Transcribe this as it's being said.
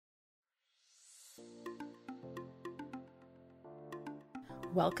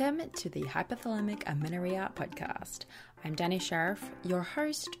Welcome to the Hypothalamic Amenorrhea podcast. I'm Danny Sheriff, your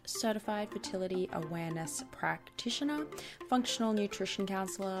host, certified fertility awareness practitioner, functional nutrition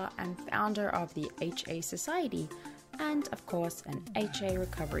counselor, and founder of the HA Society, and of course, an HA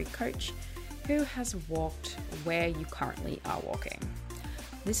recovery coach who has walked where you currently are walking.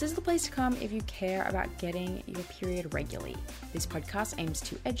 This is the place to come if you care about getting your period regularly. This podcast aims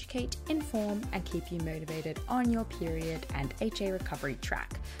to educate, inform, and keep you motivated on your period and HA recovery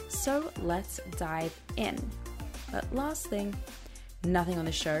track. So let's dive in. But last thing, nothing on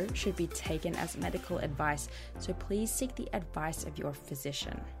the show should be taken as medical advice, so please seek the advice of your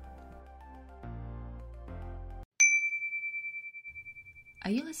physician. Are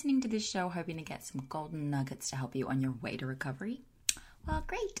you listening to this show hoping to get some golden nuggets to help you on your way to recovery? Well,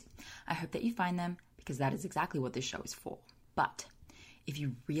 great. I hope that you find them because that is exactly what this show is for. But if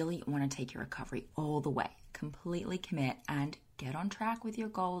you really want to take your recovery all the way, completely commit and get on track with your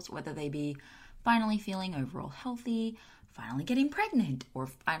goals, whether they be finally feeling overall healthy, finally getting pregnant, or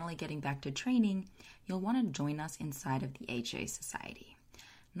finally getting back to training, you'll want to join us inside of the HA Society.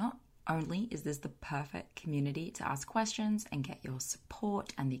 Not only is this the perfect community to ask questions and get your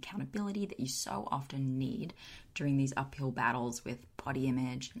support and the accountability that you so often need during these uphill battles with body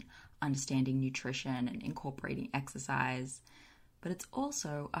image and understanding nutrition and incorporating exercise, but it's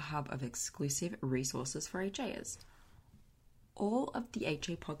also a hub of exclusive resources for HAs. All of the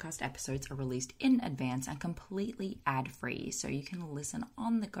HA podcast episodes are released in advance and completely ad-free, so you can listen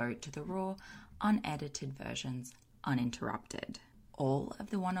on the go to the raw, unedited versions uninterrupted. All of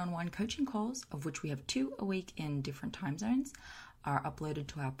the one-on-one coaching calls, of which we have 2 a week in different time zones, are uploaded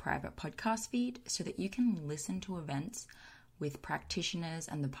to our private podcast feed so that you can listen to events with practitioners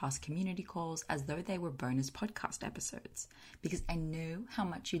and the past community calls as though they were bonus podcast episodes, because I know how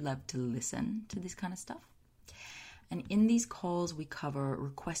much you love to listen to this kind of stuff. And in these calls, we cover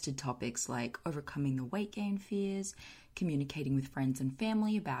requested topics like overcoming the weight gain fears, communicating with friends and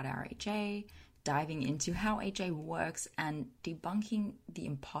family about our HA, diving into how HA works, and debunking the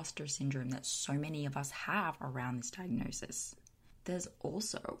imposter syndrome that so many of us have around this diagnosis. There's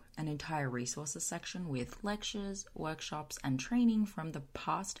also an entire resources section with lectures, workshops, and training from the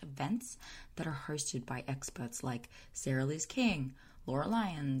past events that are hosted by experts like Sarah Liz King, Laura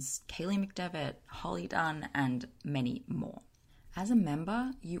Lyons, Kaylee McDevitt, Holly Dunn, and many more. As a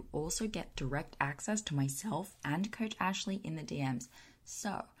member, you also get direct access to myself and Coach Ashley in the DMs.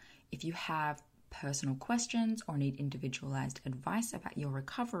 So if you have personal questions or need individualized advice about your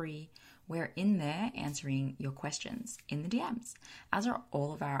recovery, we're in there answering your questions in the DMs, as are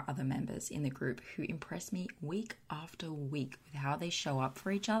all of our other members in the group who impress me week after week with how they show up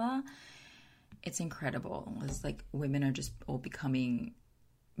for each other. It's incredible. It's like women are just all becoming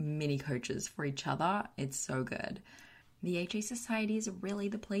mini coaches for each other. It's so good. The HA Society is really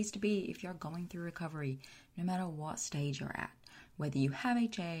the place to be if you're going through recovery, no matter what stage you're at. Whether you have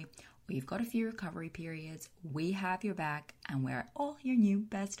HA or you've got a few recovery periods, we have your back and we're all your new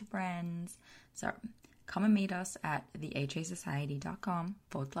best friends. So come and meet us at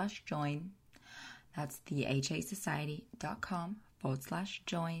thehasociety.com/join. That's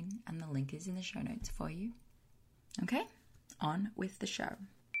thehasociety.com/join, and the link is in the show notes for you. Okay, on with the show.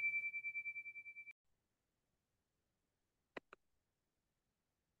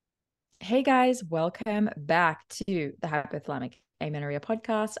 Hey guys, welcome back to the Hypothalamic Amenorrhea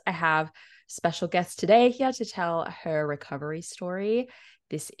podcast. I have special guest today here to tell her recovery story.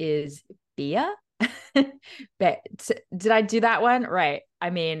 This is Bea. But did I do that one right?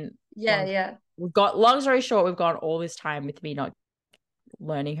 I mean, Yeah. We've got, long story short, we've gone all this time with me not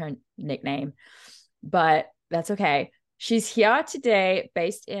learning her nickname, but that's okay. She's here today,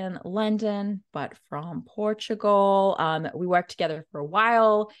 based in London, but from Portugal. We worked together for a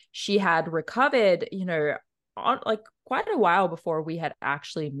while. She had recovered, quite a while before we had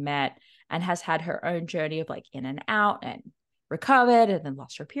actually met, and has had her own journey of like in and out, and recovered and then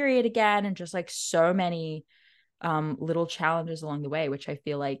lost her period again, and just like so many little challenges along the way, which I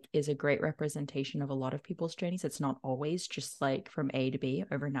feel like is a great representation of a lot of people's journeys. It's not always just like from A to B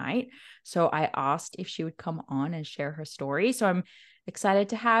overnight. So I asked if she would come on and share her story. So I'm excited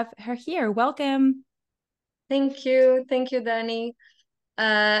to have her here. Welcome. Thank you, Danny.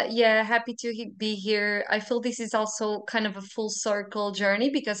 Happy to be here. I feel this is also kind of a full circle journey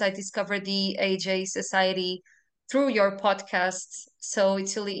because I discovered the HA Society through your podcast. So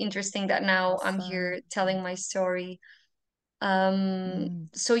it's really interesting that now I'm here telling my story.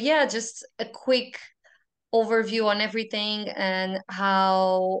 Just a quick overview on everything and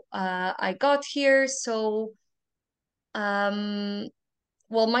how I got here. So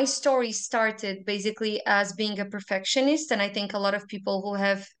well, my story started basically as being a perfectionist, and I think a lot of people who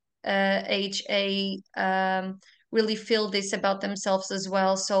have HA really feel this about themselves as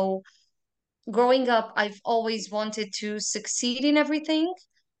well. So growing up, I've always wanted to succeed in everything.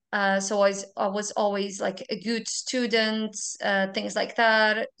 I was always like a good student, things like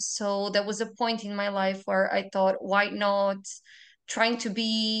that. So there was a point in my life where I thought, why not trying to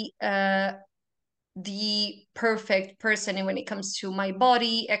be the perfect person when it comes to my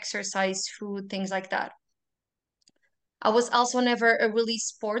body, exercise, food, things like that. I was also never a really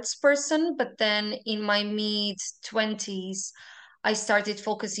sports person, but then in my mid 20s, I started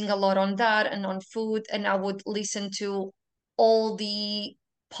focusing a lot on that and on food, and I would listen to all the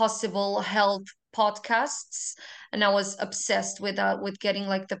possible health podcasts, and I was obsessed with that, with getting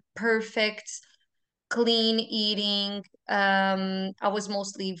like the perfect clean eating. I was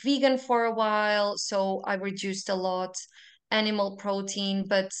mostly vegan for a while, so I reduced a lot animal protein,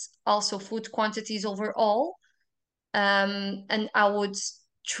 but also food quantities overall. And I would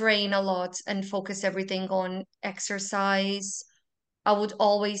train a lot and focus everything on exercise. I would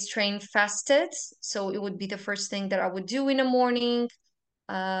always train fasted, so it would be the first thing that I would do in the morning.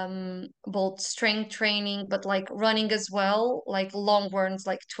 Both strength training, but like running as well, like long runs,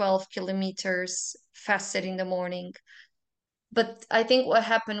 like 12 kilometers fasted in the morning. But I think what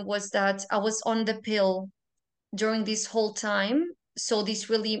happened was that I was on the pill during this whole time. So this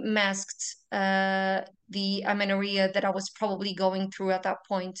really masked the amenorrhea that I was probably going through at that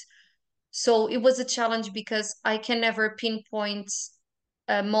point. So it was a challenge because I can never pinpoint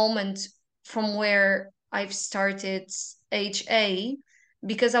a moment from where I've started HA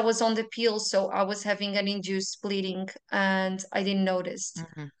because I was on the pill. So I was having an induced bleeding and I didn't notice.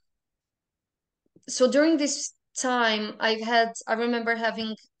 Hmm. So during this time, I remember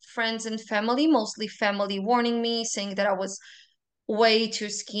having friends and family, mostly family, warning me, saying that I was way too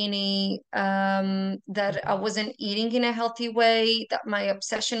skinny, that I wasn't eating in a healthy way, that my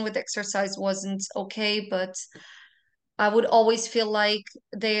obsession with exercise wasn't okay, but I would always feel like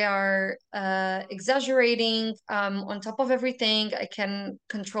they are exaggerating. On top of everything, I can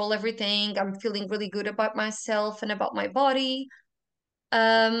control everything. I'm feeling really good about myself and about my body.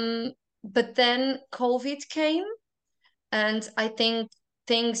 Um, but then COVID came, and I think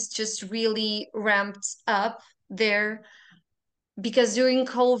things just really ramped up there because during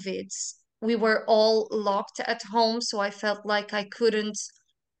COVID, we were all locked at home. So I felt like I couldn't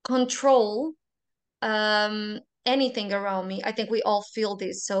control anything around me. I think we all felt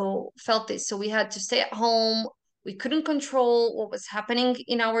this. So we had to stay at home. We couldn't control what was happening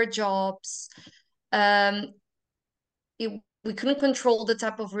in our jobs. Um, we couldn't control the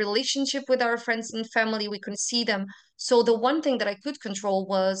type of relationship with our friends and family. We couldn't see them. So the one thing that I could control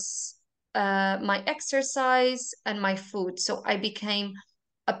was my exercise and my food. So I became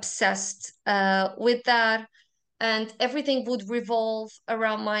obsessed with that. And everything would revolve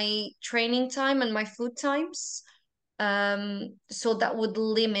around my training time and my food times. So that would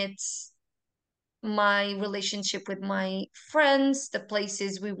limit my relationship with my friends, the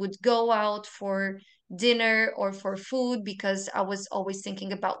places we would go out for dinner or for food, because I was always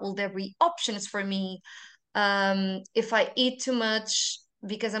thinking about will there be options for me if I eat too much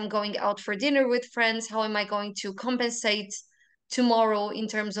because I'm going out for dinner with friends, how am I going to compensate tomorrow in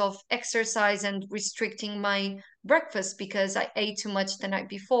terms of exercise and restricting my breakfast because I ate too much the night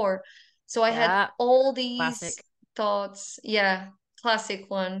before? So I had Yeah, all these classic. thoughts. Yeah, classic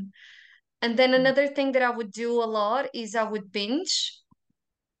one. And then another thing that I would do a lot is I would binge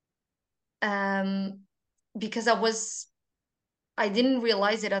um, because I didn't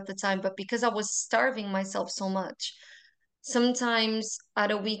realize it at the time, but because I was starving myself so much, sometimes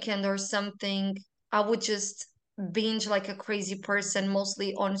at a weekend or something, I would just binge like a crazy person,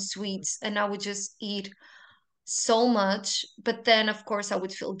 mostly on sweets, and I would just eat so much. But then, of course, I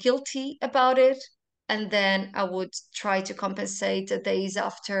would feel guilty about it. And then I would try to compensate the days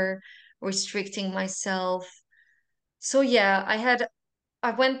after, restricting myself. So yeah,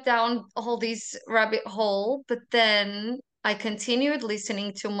 I went down all this rabbit hole, but then I continued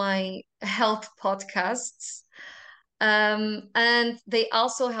listening to my health podcasts. And they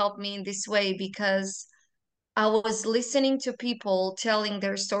also helped me in this way because I was listening to people telling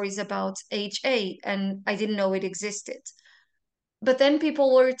their stories about HA and I didn't know it existed. But then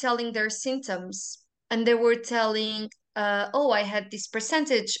people were telling their symptoms and they were telling, oh, I had this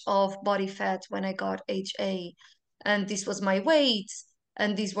percentage of body fat when I got HA, and this was my weight,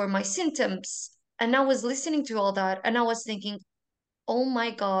 and these were my symptoms. And I was listening to all that and I was thinking, oh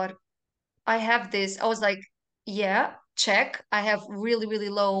my God, I have this. I was like, yeah, check. I have really, really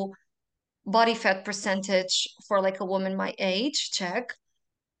low body fat percentage for like a woman my age, check.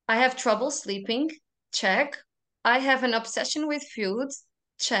 I have trouble sleeping. Check. I have an obsession with food.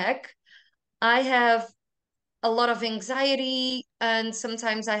 Check. I have a lot of anxiety, and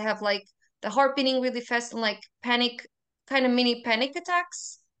sometimes I have like the heart beating really fast and like panic, kind of mini panic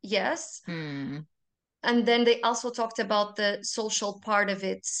attacks. Yes. Hmm. And then they also talked about the social part of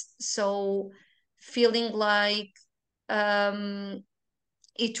it. So feeling like um,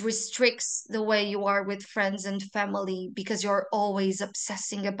 it restricts the way you are with friends and family because you're always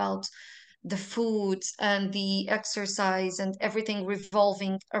obsessing about the food and the exercise and everything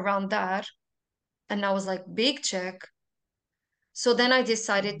revolving around that. And I was like, big check. So then I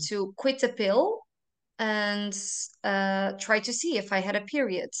decided to quit the pill and try to see if I had a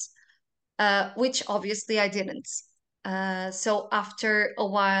period, which obviously I didn't. So after a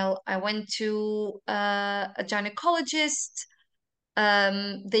while, I went to a gynecologist.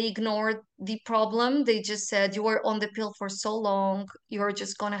 They ignored the problem. They just said, you were on the pill for so long, you're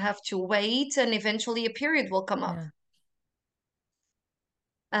just gonna have to wait, and eventually a period will come up. Yeah.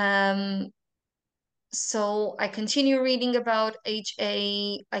 Um, so I continue reading about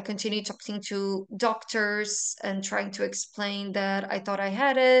HA. I continue talking to doctors and trying to explain that I thought I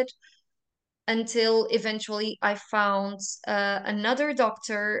had it until eventually I found another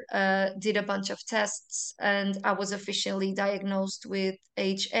doctor, did a bunch of tests, and I was officially diagnosed with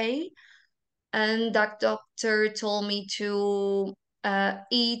HA. And that doctor told me to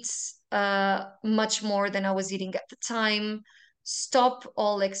eat much more than I was eating at the time, stop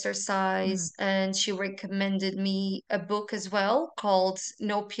all Mm. exercise, and she recommended me a book as well called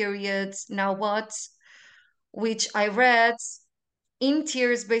No Periods, Now What, which I read in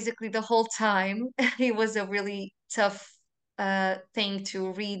tears basically the whole time. It was a really tough thing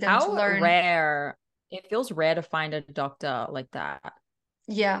to read and to How learn. rare. It feels rare to find a doctor like that.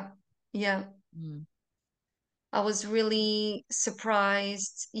 Yeah, yeah. Mm. I was really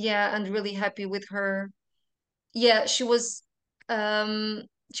surprised, yeah, and really happy with her. Yeah, um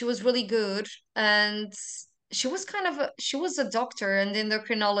she was really good, and she was a doctor and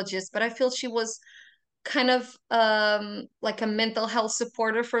endocrinologist, but I feel she was kind of like a mental health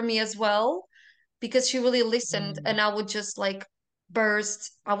supporter for me as well because she really listened, Mm. and I would just like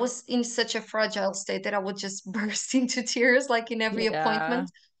burst. I was in such a fragile state that I would just burst into tears like in every Yeah. appointment.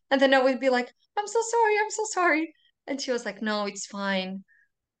 And then I would be like, I'm so sorry, I'm so sorry. And she was like, no, it's fine.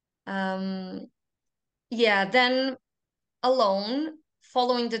 Um, yeah, then alone,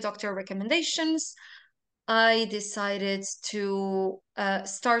 following the doctor recommendations, I decided to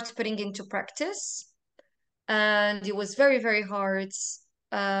start putting into practice, and it was very, very hard.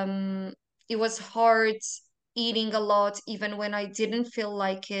 Um, it was hard eating a lot, even when I didn't feel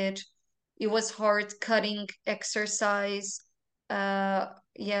like it. It was hard cutting exercise,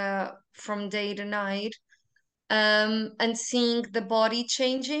 yeah, from day to night, and seeing the body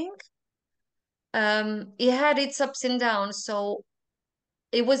changing. It had its ups and downs. So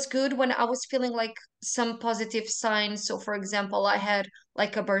it was good when I was feeling like some positive signs. So, for example, I had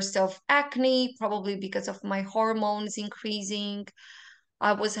like a burst of acne, probably because of my hormones increasing.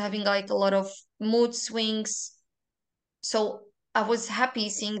 I was having like a lot of mood swings. So, I was happy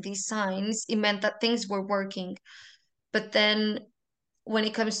seeing these signs. It meant that things were working. But then when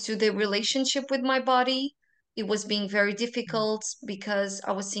it comes to the relationship with my body, it was being very Mm. difficult because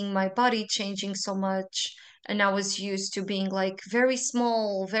I was seeing my body changing so much. And I was used to being like very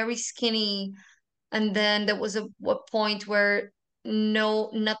small, very skinny. And then there was a point where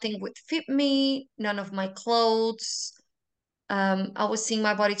nothing would fit me, none of my clothes. I was seeing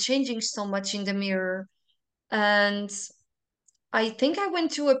my body changing so much in the mirror. And I think I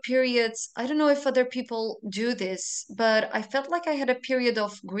went through a period, I don't know if other people do this, but I felt like I had a period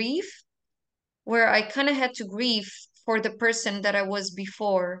of grief where I kind of had to grieve for the person that I was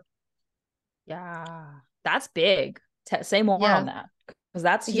before. Yeah. That's big. Say more on Yeah, that because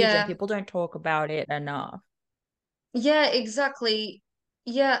that's huge and yeah, people don't talk about it enough. yeah, exactly.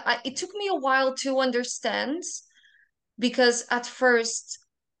 Yeah, it took me a while to understand because at first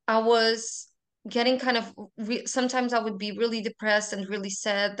I was getting kind of sometimes I would be really depressed and really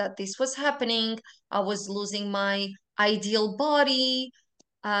sad that this was happening. I was losing my ideal body.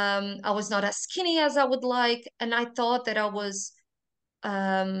 I was not as skinny as I would like, and I thought that I was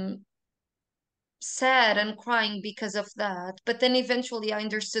um sad and crying because of that. But then eventually I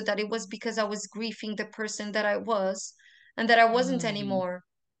understood that it was because I was grieving the person that I was and that I wasn't Mm. anymore.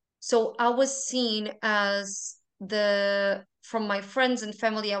 So I was seen as from my friends and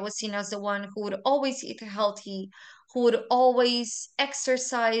family, I was seen as the one who would always eat healthy, who would always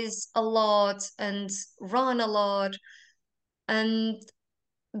exercise a lot and run a lot. And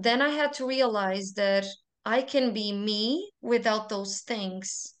then I had to realize that I can be me without those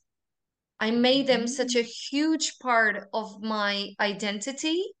things. I made them such a Mhm. huge part of my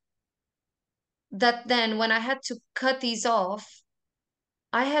identity that then when I had to cut these off,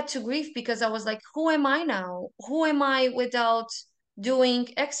 I had to grieve because I was like, who am I now? Who am I without doing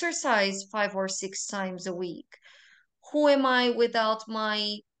exercise 5 or 6 times a week? Who am I without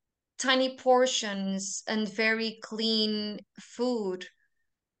my tiny portions and very clean food?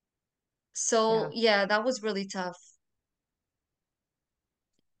 So, Yeah. yeah, that was really tough.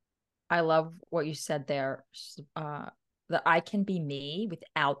 I love what you said there. That I can be me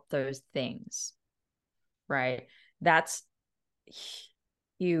without those things, right? That's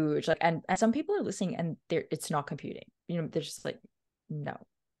huge. Like, and some people are listening and it's not computing. They're just like, no,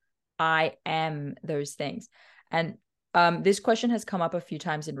 I am those things. And this question has come up a few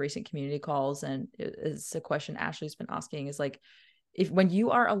times in recent community calls, and it's a question Ashley's been asking is like, if when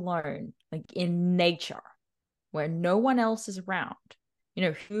you are alone, like in nature, where no one else is around,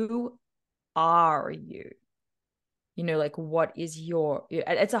 who are you? Like what is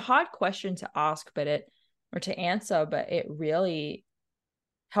it's a hard question to ask, or to answer, but it really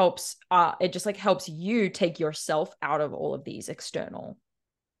helps it just like helps you take yourself out of all of these external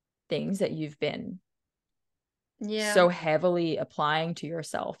things that you've been Yeah. so heavily applying to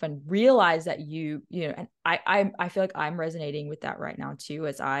yourself, and realize that and I feel like I'm resonating with that right now too,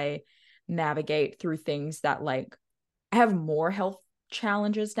 as I navigate through things that, like, I have more health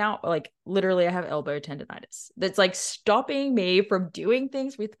challenges now. Like literally I have elbow tendonitis that's like stopping me from doing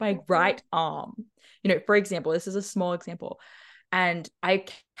things with my Mhm. right arm. For example, this is a small example. And I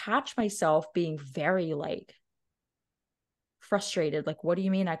catch myself being very like frustrated. Like, what do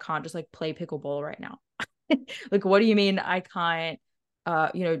you mean I can't just like play pickleball right now? Like, what do you mean I can't, uh,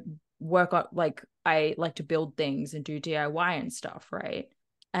 you know, work on, like, I like to build things and do DIY and stuff, right?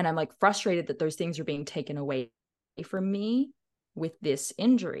 And I'm like frustrated that those things are being taken away from me with this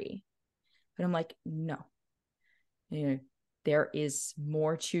injury. But I'm like, no, you know, there is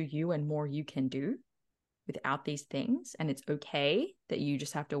more to you and more you can do without these things. And it's okay that you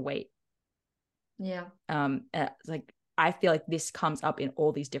just have to wait. Yeah. Like, I feel like this comes up in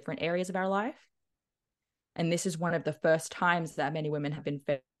all these different areas of our life. And this is one of the first times that many women have been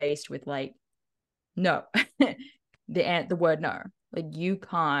faced with, like, no, the word no. Like, you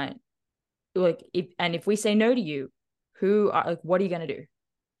can't, like, if we say no to you, what are you going to do?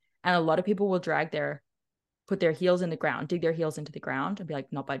 And a lot of people will put their heels in the ground, dig their heels into the ground and be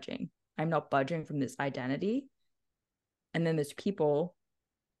like, not budging. I'm not budging from this identity. And then there's people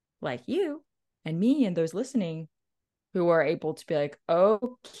like you and me and those listening who are able to be like,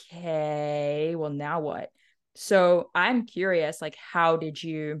 okay, well, now what? So I'm curious, like, how did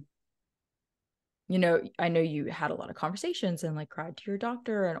I know you had a lot of conversations and like cried to your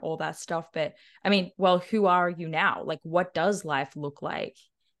doctor and all that stuff, but I mean, well, who are you now? Like, what does life look like?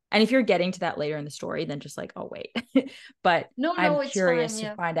 And if you're getting to that later in the story, then just like, oh, wait. But No, I'm no, it's fine. curious to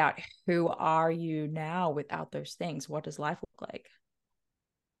Yeah. find out, who are you now without those things? What does life look like?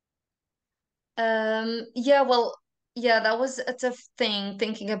 Yeah, well, yeah, that was a tough thing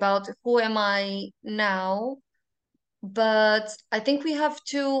thinking about who am I now. But I think we have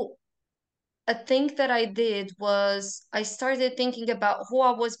to, a thing that I did was I started thinking about who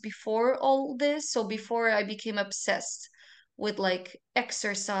I was before all this. So before I became obsessed with like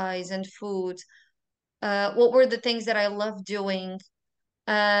exercise and food, what were the things that I loved doing?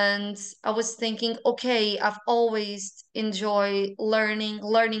 And I was thinking, okay, I've always enjoyed learning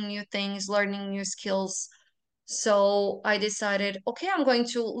new things, learning new skills. So I decided, okay, I'm going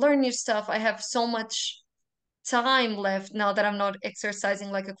to learn new stuff. I have so much time left now that I'm not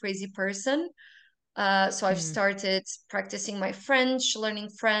exercising like a crazy person. So I've Mm, started practicing my French, learning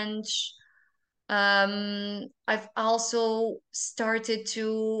French. I've also started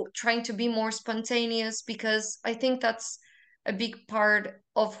to trying to be more spontaneous because I think that's a big part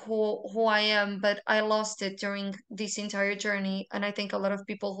of who I am, but I lost it during this entire journey. And I think a lot of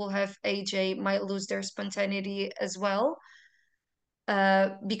people who have AJ might lose their spontaneity as well.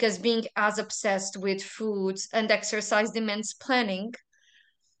 Because being as obsessed with foods and exercise demands planning.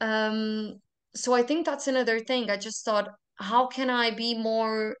 um, so I think that's another thing. I just thought, how can I be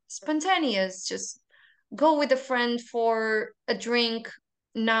more spontaneous? Just go with a friend for a drink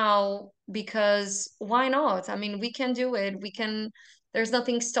now, because why not? I mean, we can do it. There's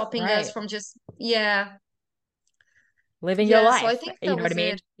nothing stopping us right. from just, yeah. Living your Yeah, so I life. think You that know what I was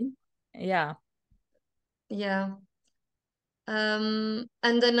mean? it. Yeah. Yeah. And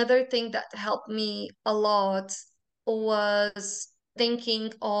another thing that helped me a lot was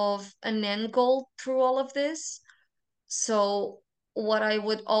thinking of an end goal through all of this. So what I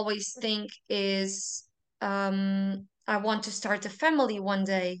would always think is, I want to start a family one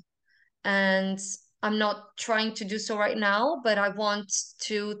day. And I'm not trying to do so right now, but I want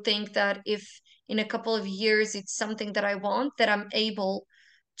to think that if in a couple of years it's something that I want, that I'm able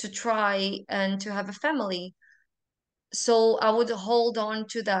to try and to have a family. So I would hold on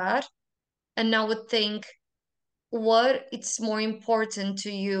to that, and I would think what it's more important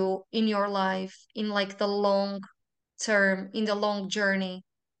to you in your life, in like the long term, in the long journey.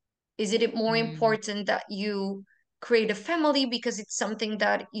 Is it more Mm, important that you create a family because it's something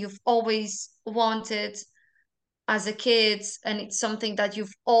that you've always wanted as a kid, and it's something that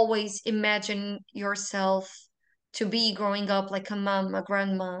you've always imagined yourself to be growing up, like a mom, a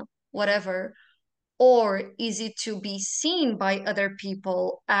grandma, whatever? Or is it to be seen by other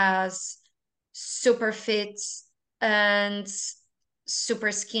people as super fit and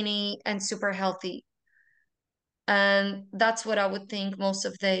super skinny and super healthy? And that's what I would think most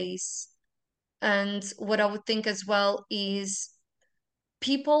of days. And what I would think as well is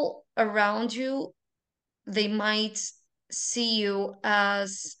people around you, they might see you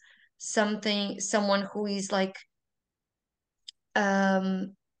as someone who is like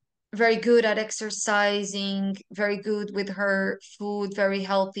um very good at exercising, very good with her food, very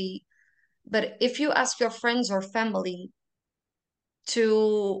healthy. But if you ask your friends or family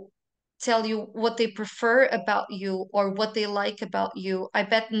to tell you what they prefer about you or what they like about you, I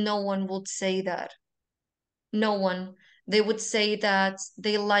bet no one would say that. No one. They would say that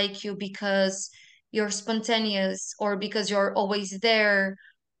they like you because you're spontaneous, or because you're always there,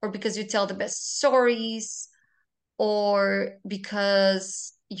 or because you tell the best stories, or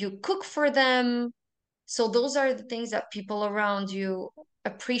because you cook for them. So those are the things that people around you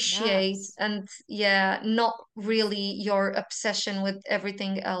appreciate. yes. And yeah, not really your obsession with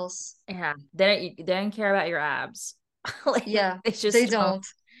everything else. Yeah. They don't care about your abs. Like Yeah, they they just don't. don't.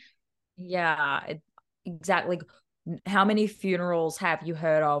 Yeah, exactly. How many funerals have you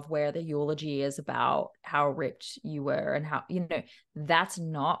heard of where the eulogy is about how ripped you were and how, that's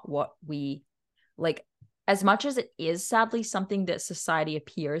not what we like. As much as it is sadly something that society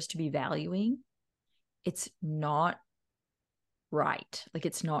appears to be valuing, it's not right. Like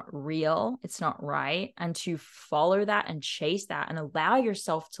it's not real, it's not right. And to follow that and chase that and allow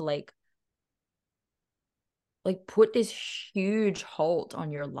yourself to put this huge halt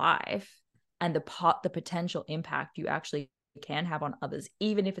on your life and the potential impact you actually can have on others,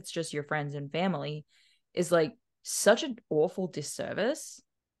 even if it's just your friends and family, is like such an awful disservice.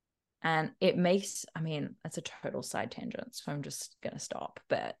 And it makes, I mean, that's a total side tangent, so I'm just gonna stop.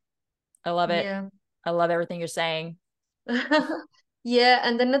 But I love it. Yeah. I love everything you're saying. Yeah,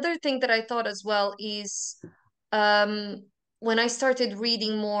 and another thing that I thought as well is um, when I started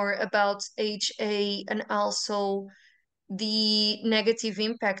reading more about HA and also the negative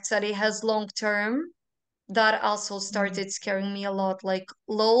impacts that it has long term, that also Mm. started scaring me a lot, like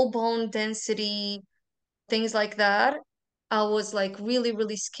low bone density, things like that. I was like really,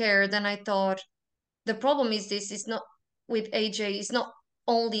 really scared, and I thought, the problem is this is not with AJ, it's not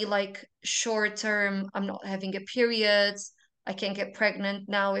only like short term, I'm not having a period, I can get pregnant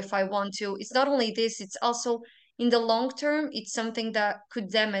now if I want to. It's not only this, it's also in the long term, it's something that could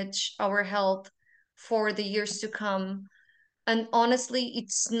damage our health for the years to come. And honestly,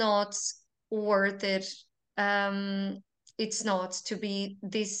 it's not worth it. Um, it's not to be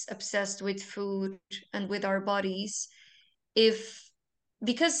this obsessed with food and with our bodies if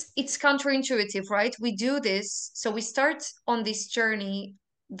because it's counterintuitive, right? We do this, so we start on this journey,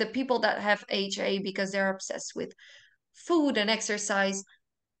 the people that have HA because they're obsessed with food and exercise,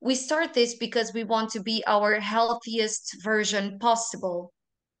 we start this because we want to be our healthiest version possible.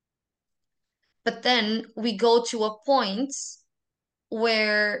 But then we go to a point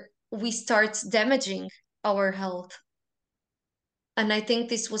where we start damaging our health. And I think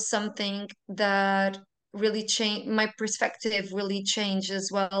this was something that really changed my perspective, really changed as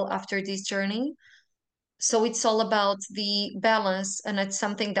well after this journey. So it's all about the balance, and it's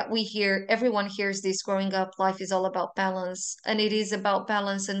something that we hear, everyone hears this growing up, life is all about balance, and it is about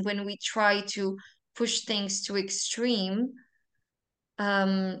balance. And when we try to push things to extreme,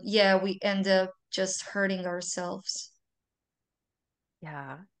 yeah, we end up just hurting ourselves.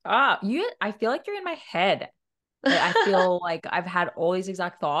 Yeah. I feel like you're in my head. Like I feel like I've had all these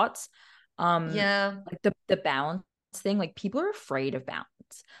exact thoughts. Yeah, Like the balance thing, like people are afraid of balance.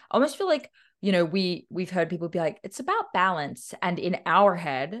 I almost feel like, we've heard people be like, it's about balance. And in our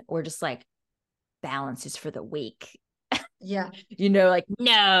head, we're just like, balance is for the weak. yeah, Like,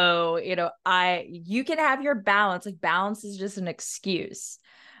 no, you can have your balance. Like balance is just an excuse.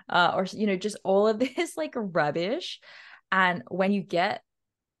 Or just all of this like rubbish. And when you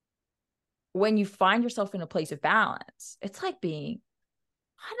find yourself in a place of balance, it's like being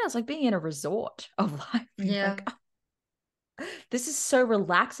I don't know, it's like being in a resort of life. You're Yeah. like, oh, this is so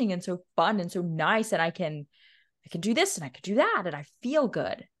relaxing and so fun and so nice. And I can do this and I can do that. And I feel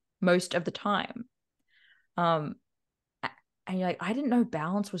good most of the time. Um, and you're like, I didn't know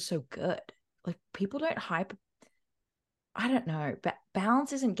balance was so good. Like people don't hype. I don't know, but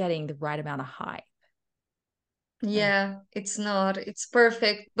balance isn't getting the right amount of hype. And Yeah, it's not. It's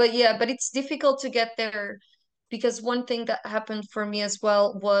perfect. But yeah, but it's difficult to get there because one thing that happened for me as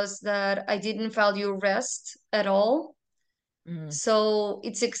well was that I didn't value rest at all. mm, So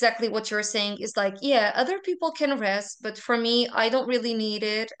it's exactly what you're saying is like, yeah, other people can rest, but for me, I don't really need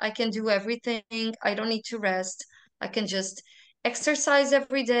it. I can do everything. I don't need to rest. I can just exercise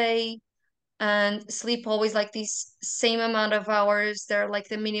every day and sleep always like these same amount of hours. They're like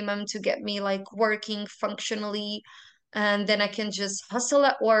the minimum to get me like working functionally. And then I can just hustle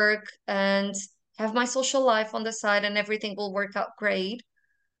at work and have my social life on the side and everything will work out great.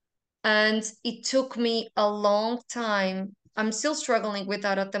 And it took me a long time. I'm still struggling with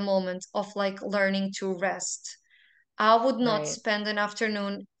that at the moment of like learning to rest. I would not right. spend an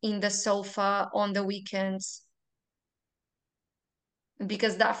afternoon in the sofa on the weekends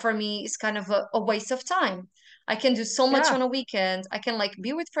because that for me is kind of a waste of time. I can do so much Yeah. on a weekend. I can like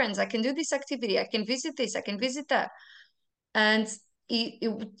be with friends. I can do this activity. I can visit this. I can visit that. And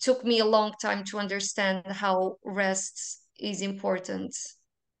it took me a long time to understand how rest is important.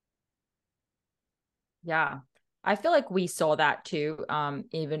 Yeah. I feel like we saw that too,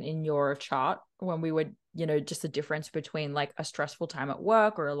 even in your chart when we would, just the difference between like a stressful time at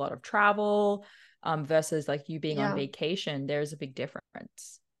work or a lot of travel, versus like you being on Yeah. vacation. There's a big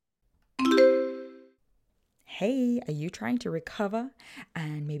difference. Hey, are you trying to recover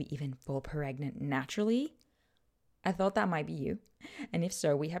and maybe even fall pregnant naturally? I thought that might be you. And if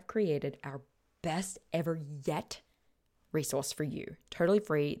so, we have created our best ever yet resource for you. Totally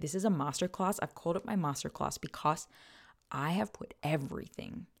free. This is a masterclass. I've called it my masterclass because I have put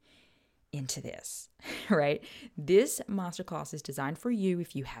everything into this, right? This masterclass is designed for you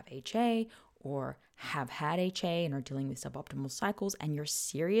if you have HA or have had HA and are dealing with suboptimal cycles and you're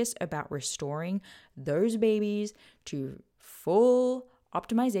serious about restoring those babies to full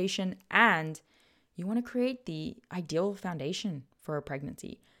optimization and you want to create the ideal foundation for a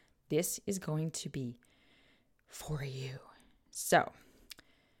pregnancy. This is going to be for you. So,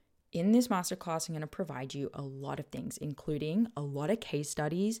 in this masterclass, I'm going to provide you a lot of things, including a lot of case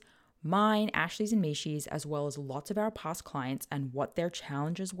studies, mine, Ashley's, and Mishi's, as well as lots of our past clients and what their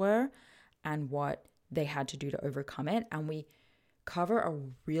challenges were and what they had to do to overcome it. And we cover a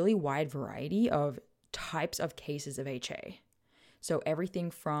really wide variety of types of cases of HA. So, everything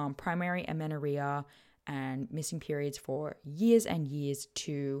from primary amenorrhea and missing periods for years and years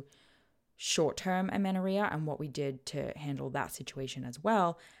to short-term amenorrhea and what we did to handle that situation as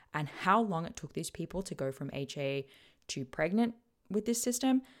well, and how long it took these people to go from HA to pregnant with this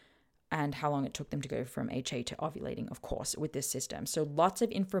system, and how long it took them to go from HA to ovulating, of course, with this system. So lots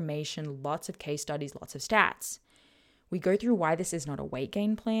of information, lots of case studies, lots of stats. We go through why this is not a weight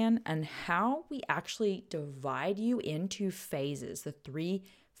gain plan and how we actually divide you into phases, the 3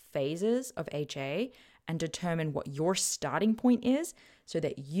 phases of HA, and determine what your starting point is so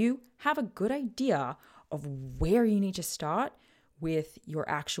that you have a good idea of where you need to start with your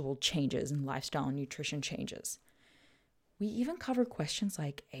actual changes and lifestyle and nutrition changes. We even cover questions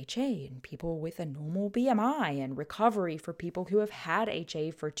like HA and people with a normal BMI and recovery for people who have had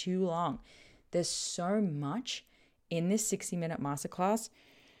HA for too long. There's so much in this 60-minute masterclass.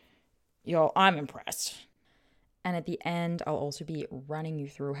 Yo, I'm impressed. And at the end, I'll also be running you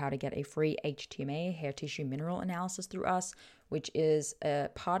through how to get a free HTMA, hair tissue mineral analysis through us, which is a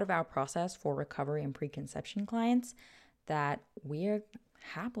part of our process for recovery and preconception clients that we're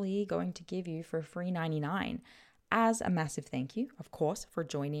happily going to give you for free 99 as a massive thank you, of course, for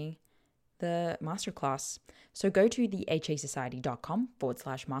joining the masterclass. So go to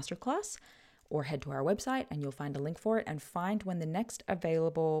thehasociety.com/masterclass or head to our website and you'll find a link for it and find when the next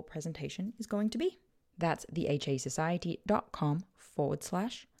available presentation is going to be. That's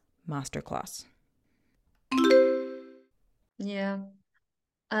thehasociety.com/masterclass. Yeah.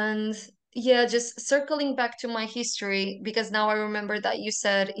 And yeah, just circling back to my history, because now I remember that you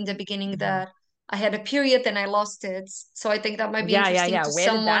said in the beginning Mm-hmm. that I had a period and I lost it. So I think that might be Yeah, yeah, interesting yeah. to Where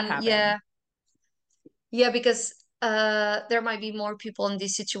did that someone. happen? Yeah. Yeah, because there might be more people in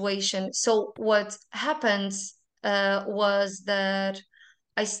this situation. So what happened was that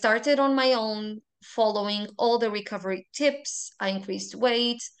I started on my own, following all the recovery tips. I increased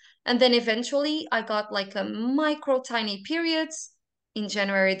weight, and then eventually I got like a micro tiny periods in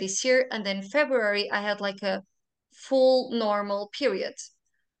January this year, and then February I had like a full normal period.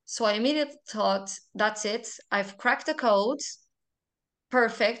 So I immediately thought, that's it. I've cracked the code.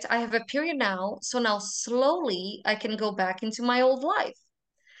 Perfect. I have a period now. So now slowly I can go back into my old life.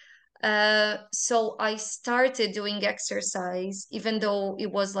 So I started doing exercise, even though it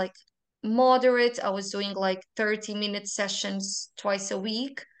was like moderate. I was doing like 30-minute sessions twice a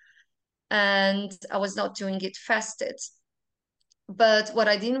week, and I was not doing it fasted. But what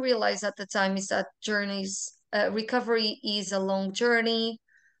I didn't realize at the time is that recovery is a long journey.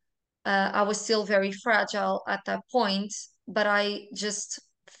 I was still very fragile at that point, but I just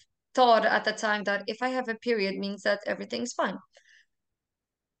thought at the time that if I have a period means that everything's fine.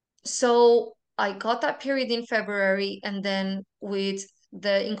 So I got that period in February, and then with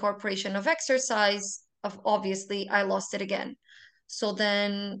the incorporation of exercise, of obviously I lost it again. So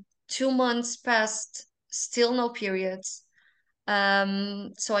then 2 months passed, still no periods.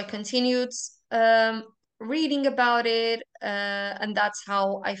 So I continued um, reading about it, and that's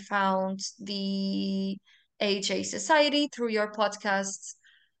how I found the AHA Society through your podcast.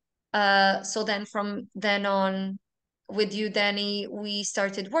 So then from then on, with you, Danny, we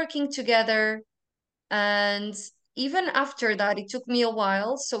started working together. And even after that, it took me a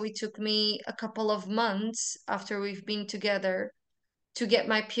while. So it took me a couple of months after we've been together to get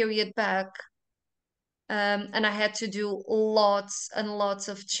my period back. And I had to do lots and lots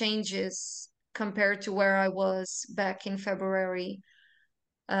of changes compared to where I was back in February.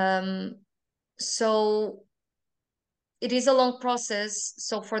 Um, so it is a long process.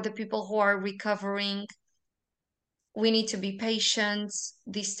 So for the people who are recovering, we need to be patient.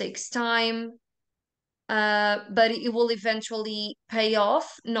 This takes time, but it will eventually pay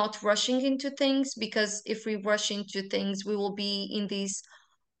off, not rushing into things, because if we rush into things, we will be in this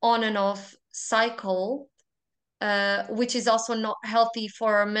on and off cycle, which is also not healthy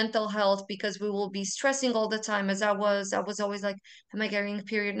for our mental health because we will be stressing all the time. As I was always like, am I getting a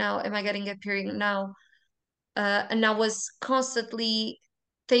period now? Am I getting a period now? And I was constantly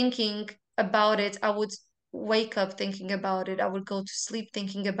thinking about it. I would wake up thinking about it. I would go to sleep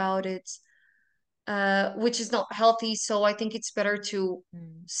thinking about it, which is not healthy. So I think it's better to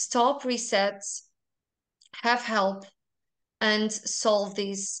Mm. stop, reset, have help, and solve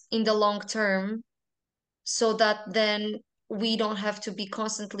this in the long term so that then we don't have to be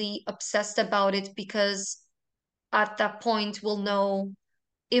constantly obsessed about it, because at that point we'll know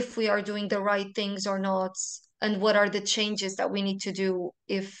if we are doing the right things or not, and what are the changes that we need to do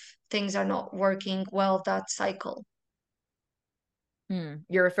if things are not working well that cycle.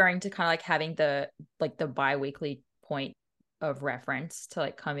 You're referring to kind of like having the bi-weekly point of reference to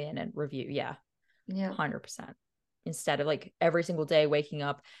like come in and review. Yeah, Yeah. 100%. Instead of like every single day waking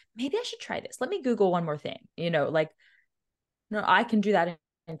up, maybe I should try this. Let me Google one more thing. Like, no, I can do that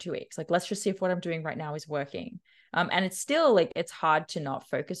in 2 weeks. Like, let's just see if what I'm doing right now is working. And it's still like it's hard to not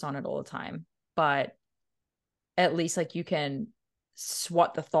focus on it all the time, but at least like you can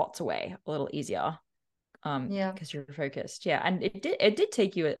swat the thoughts away a little easier, Yeah. because you're focused. Yeah, and it did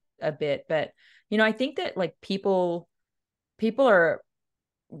take you a bit, but I think that like people are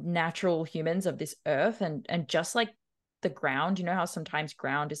natural humans of this earth, and just like the ground, how sometimes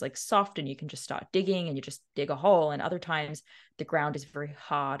ground is like soft and you can just start digging and you just dig a hole, and other times the ground is very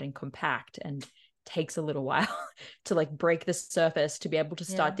hard and compact and takes a little while to like break the surface to be able to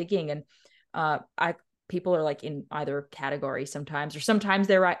Yeah. start digging. And I people are like in either category sometimes, or sometimes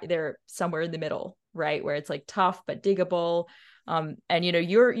they're somewhere in the middle, right, where it's like tough but diggable. And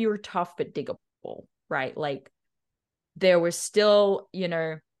you're tough but diggable, right? Like there was still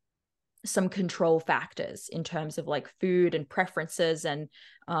some control factors in terms of like food and preferences, and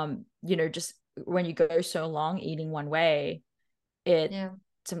just when you go so long eating one way, it Yeah.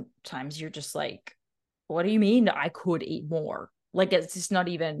 sometimes you're just like, what do you mean I could eat more? Like it's just not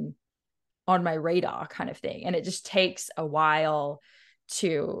even on my radar kind of thing, and it just takes a while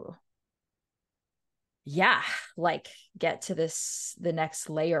to yeah, like get to the next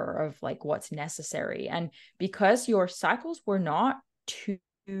layer of like what's necessary. And because your cycles were not too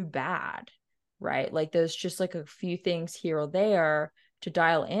bad, right? Like there's just like a few things here or there to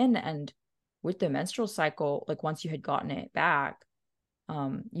dial in. And with the menstrual cycle, like once you had gotten it back,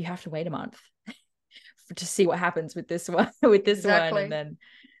 you have to wait a month to see what happens with this one, with this one. And Exactly. then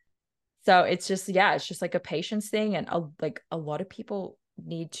so it's just, yeah, it's just like a patience thing. And like a lot of people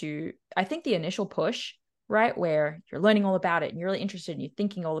need to, I think the initial push, right, where you're learning all about it and you're really interested and you're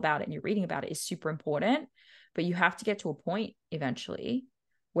thinking all about it and you're reading about it is super important. But you have to get to a point eventually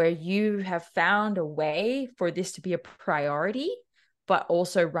where you have found a way for this to be a priority, but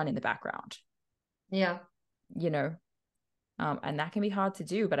also run in the background, Yeah. you know? And that can be hard to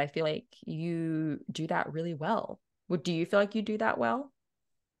do, but I feel like you do that really well. Do you feel like you do that well?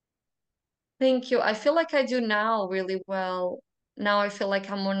 Thank you. I feel like I do now really well. Now I feel like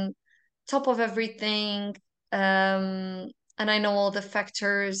I'm on top of everything. Um, and I know all the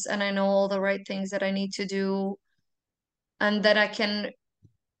factors and I know all the right things that I need to do, and that I can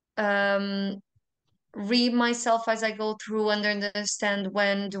um read myself as I go through and understand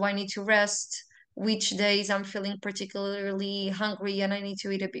when do I need to rest, which days I'm feeling particularly hungry and I need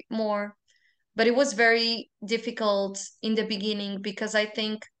to eat a bit more. But it was very difficult in the beginning because I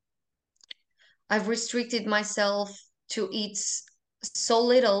think I've restricted myself to eat so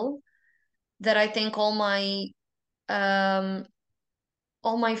little that I think um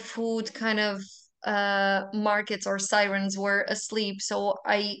all my food kind of markets or sirens were asleep, so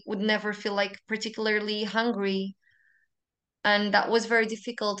I would never feel like particularly hungry. And that was very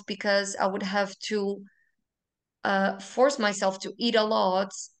difficult because I would have to force myself to eat a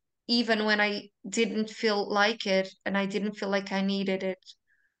lot even when I didn't feel like it and I didn't feel like I needed it.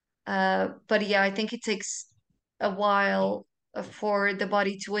 But yeah, I think it takes a while for the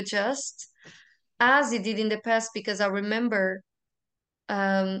body to adjust, as it did in the past, because I remember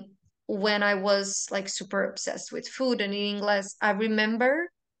um, when I was like super obsessed with food and eating less, I remember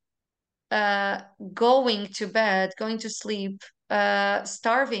uh, going to bed, going to sleep,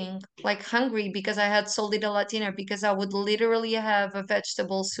 starving, like hungry because I had so little at dinner, because I would literally have a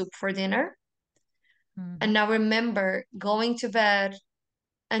vegetable soup for dinner. Hmm. And I remember going to bed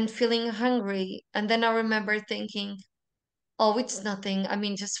and feeling hungry. And then I remember thinking, oh, it's nothing. I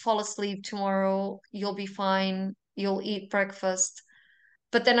mean, just fall asleep tomorrow. You'll be fine. You'll eat breakfast.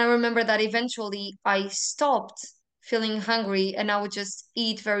 But then I remember that eventually I stopped feeling hungry and I would just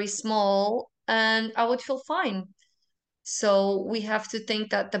eat very small and I would feel fine. So we have to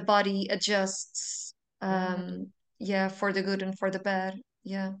think that the body adjusts, Yeah. yeah, for the good and for the bad.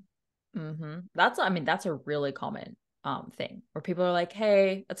 Yeah. That's, I mean, that's a really common thing where people are like,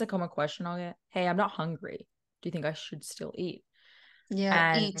 hey, that's a common question I'll get. Hey, I'm not hungry. Do you think I should still eat?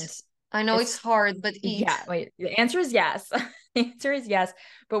 Yeah, eat. And I know it's it's, hard, but eat. yeah, wait, the answer is yes. The answer is yes.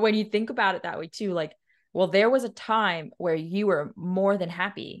 But when you think about it that way too, like, well, there was a time where you were more than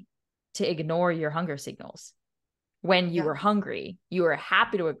happy to ignore your hunger signals. When you Yeah. were hungry, you were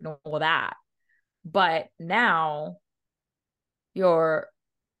happy to ignore that. But now your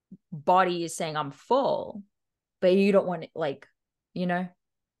body is saying, I'm full, but you don't want it, like, you know,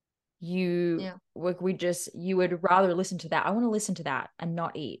 you Yeah. like, we just, you would rather listen to that. I want to listen to that and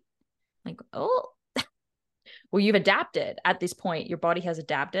not eat. Like, oh, well, you've adapted at this point. Your body has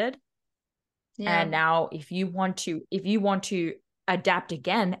adapted. And Yeah. now if you want to adapt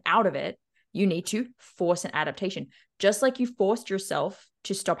again out of it, you need to force an adaptation. Just like you forced yourself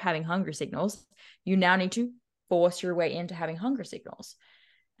to stop having hunger signals, you now need to force your way into having hunger signals.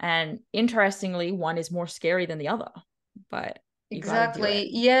 And interestingly, one is more scary than the other, but you got to do it. Exactly.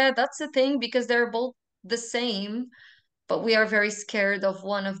 Yeah, that's the thing, because they're both the same, but we are very scared of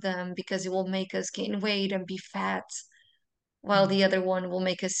one of them because it will make us gain weight and be fat, while Mm. the other one will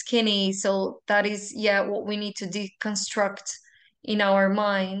make us skinny. So that is, yeah, what we need to deconstruct in our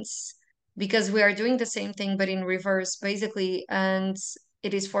minds, because we are doing the same thing but in reverse, basically, and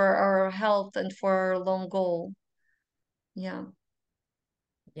it is for our health and for our long goal. Yeah.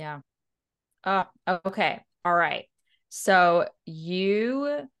 Yeah. Okay. All right. So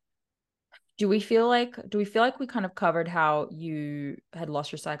you do we feel like we kind of covered how you had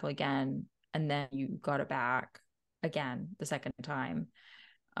lost your cycle again and then you got it back again the second time?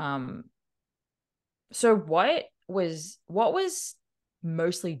 Um, so what was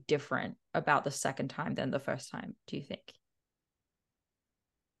mostly different about the second time than the first time, do you think?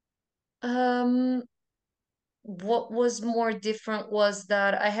 Um, what was more different was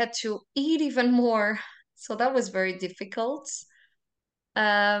that I had to eat even more. So that was very difficult.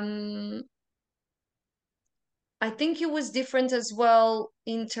 Um, I think it was different as well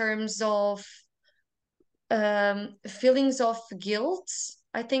in terms of feelings of guilt.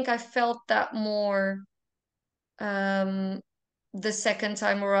 I think I felt that more um, the second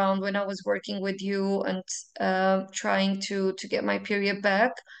time around when I was working with you and trying to get my period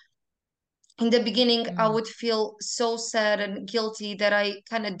back. In the beginning, I Mm, would feel so sad and guilty that I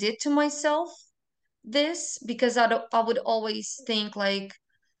kind of did to myself this, because I would always think like,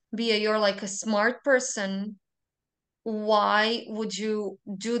 Bia, you're like a smart person. Why would you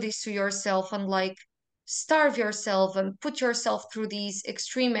do this to yourself and like starve yourself and put yourself through these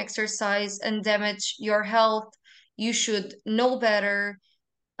extreme exercise and damage your health? You should know better.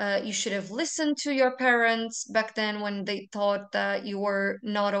 You should have listened to your parents back then when they thought that you were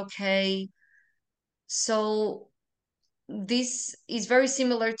not okay. So this is very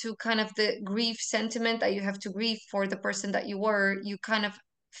similar to kind of the grief sentiment, that you have to grieve for the person that you were. You kind of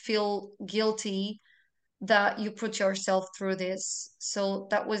feel guilty that you put yourself through this. So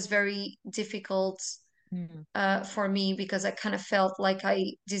that was very difficult Mm. for me because I kind of felt like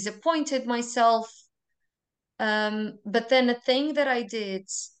I disappointed myself. But then a thing that I did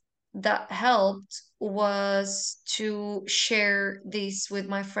that helped was to share this with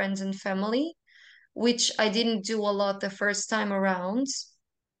my friends and family, which I didn't do a lot the first time around,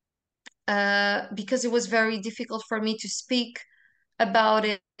 because it was very difficult for me to speak about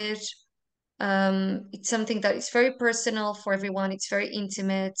it. It's something that is very personal for everyone. It's very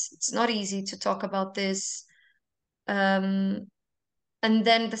intimate. It's not easy to talk about this. Um, and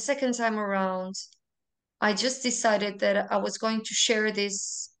then the second time around, I just decided that I was going to share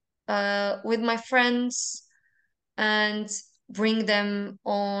this with my friends and bring them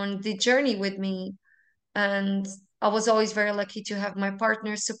on the journey with me. And I was always very lucky to have my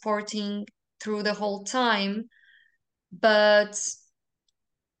partner supporting through the whole time. But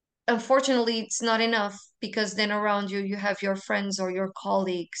unfortunately, it's not enough because then around you, you have your friends or your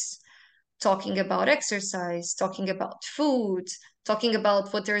colleagues talking about exercise, talking about food, talking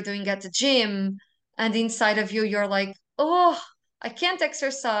about what they're doing at the gym. And inside of you, you're like, oh, I can't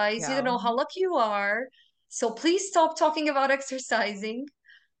exercise. You don't Yeah. know how lucky you are. So please stop talking about exercising.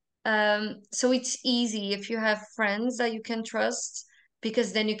 So it's easy if you have friends that you can trust,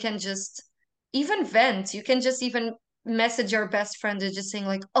 because then you can just even vent. You can just even message your best friend and just saying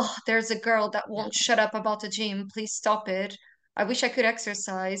like, "Oh, there's a girl that Yeah. won't shut up about the gym. Please stop it. I wish I could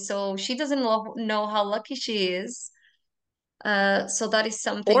exercise." So she doesn't know how lucky she is. So that is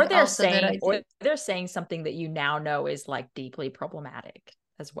something also that I Or did. they're saying something that you now know is like deeply problematic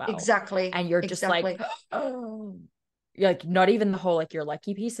as well. Exactly, And you're just like, exactly. oh, like not even the whole like your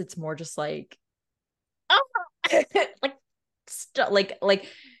lucky piece. It's more just like, oh, like, like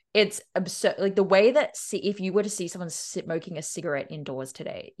it's absurd. Like the way that if you were to see someone smoking a cigarette indoors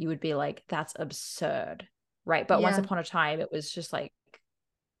today, you would be like, that's absurd, right? But once Yeah, upon a time, it was just like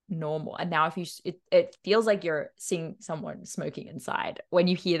normal. And now if you it feels like you're seeing someone smoking inside when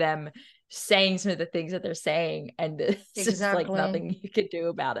you hear them saying some of the things that they're saying, and it's just like exactly. nothing you could do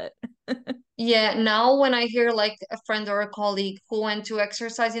about it. Yeah, now when I hear like a friend or a colleague who went to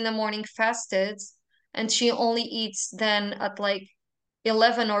exercise in the morning, fasted, and she only eats then at like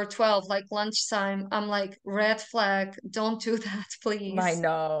 11 or 12, like lunchtime, I'm like, red flag, don't do that, I please.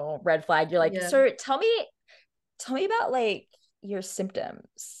 know, red flag. You're like, Yeah. sir, tell me about like your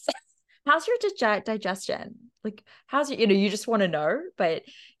symptoms. How's your digestion? Like, how's your, you just want to know, but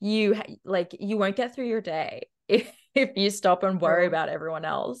like, you won't get through your day if you stop and worry True. about everyone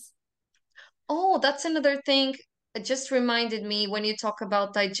else. Oh, that's another thing. It just reminded me when you talk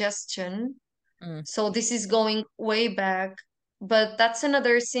about digestion. Mm, So this is going way back, but that's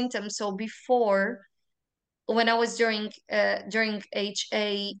another symptom. So before, when I was during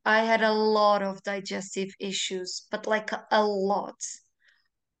HA, I had a lot of digestive issues, but like a lot.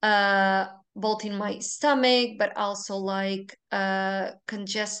 Uh, both in my stomach, but also like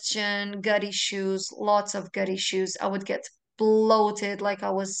congestion, gut issues, lots of gut issues. I would get bloated like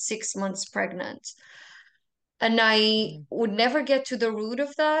I was 6 months pregnant. And I mm, would never get to the root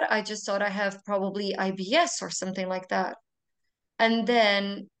of that. I just thought I have probably IBS or something like that. And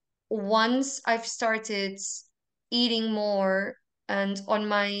then once I've started eating more and on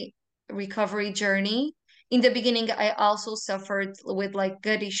my recovery journey, in the beginning, I also suffered with like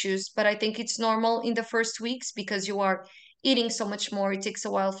gut issues, but I think it's normal in the first weeks because you are eating so much more. It takes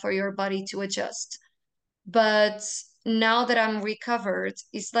a while for your body to adjust. But now that I'm recovered,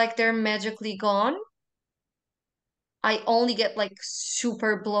 it's like they're magically gone. I only get like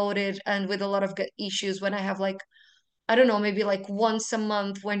super bloated and with a lot of gut issues when I have like, I don't know, maybe like once a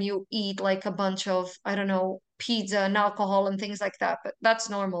month when you eat like a bunch of, I don't know, pizza and alcohol and things like that. But that's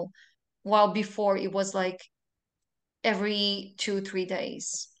normal. While before it was like every 2, 3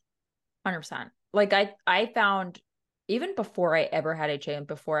 days. 100%. Like I found even before I ever had HA and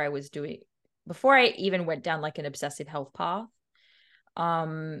before I even went down like an obsessive health path,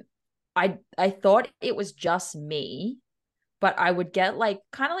 um, I thought it was just me, but I would get like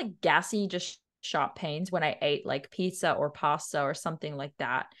kind of like gassy, just sharp pains when I ate like pizza or pasta or something like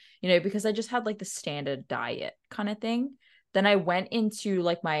that, because I just had like the standard diet kind of thing. Then I went into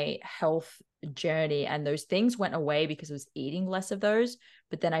like my health journey and those things went away because I was eating less of those.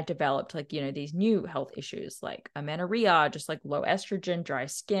 But then I developed like, these new health issues like amenorrhea, just like low estrogen, dry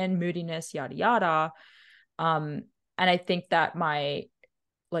skin, moodiness, yada, yada. Um, and I think that my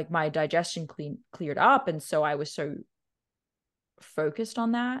digestion cleared up. And so I was so focused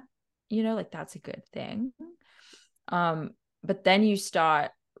on that, like that's a good thing. um but then you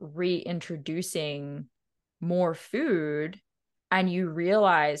start reintroducing more food, And you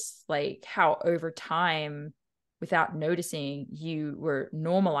realize like how over time, without noticing, you were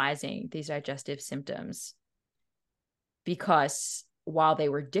normalizing these digestive symptoms because while they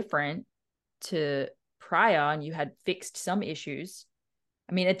were different to prior and you had fixed some issues,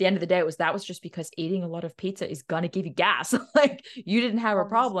 I mean, at the end of the day, that was just because eating a lot of pizza is gonna give you gas. Like you didn't have a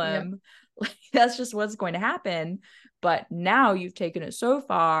Obviously, yeah. problem. Like that's just what's going to happen. But now you've taken it so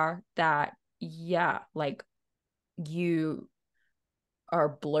far that yeah, like you are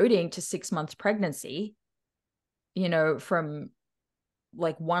bloating to 6 months pregnancy, from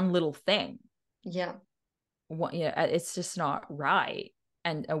like one little thing. Yeah. It's just not right.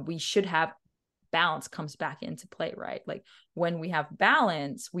 And we should have balance comes back into play, right? Like when we have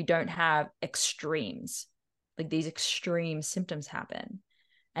balance, we don't have extremes. Like these extreme symptoms happen.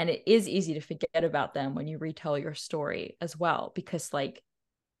 And it is easy to forget about them when you retell your story as well, because like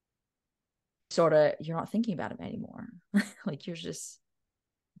sort of you're not thinking about them anymore. Like you're just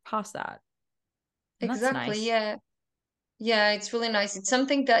past that. And that's Exactly. nice. Yeah. Yeah, it's really nice. It's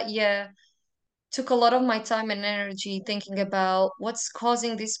something that, yeah, took a lot of my time and energy thinking about what's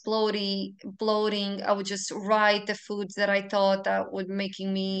causing this bloating. I would just write the foods that I thought that would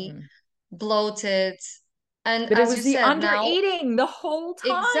making me Mm. bloated. And But it as you was the said, under now eating the whole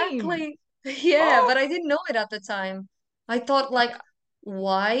time. exactly. Yeah, Oh, but I didn't know it at the time. I thought like, yeah.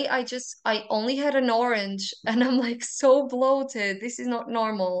 why I only had an orange and I'm like so bloated. This is not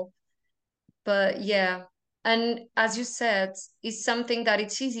normal. But yeah. And as you said, it's something that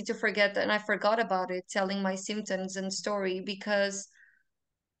it's easy to forget, and I forgot about it, telling my symptoms and story because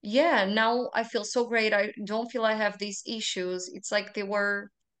yeah, now I feel so great. I don't feel I have these issues. It's like they were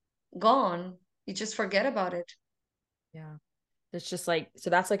gone. You just forget about it. Yeah. It's just like,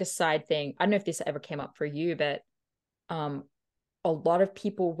 so that's like a side thing. I don't know if this ever came up for you, but um, a lot of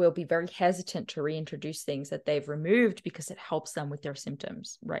people will be very hesitant to reintroduce things that they've removed because it helps them with their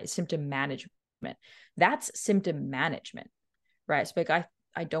symptoms, right? Symptom management. That's symptom management, right? So like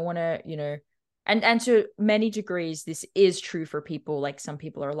I don't want to, and to many degrees, this is true for people. Like some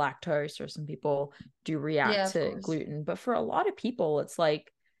people are lactose or some people do Yeah, react of to course. gluten. But for a lot of people, it's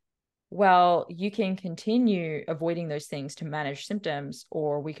like, well, you can continue avoiding those things to manage symptoms,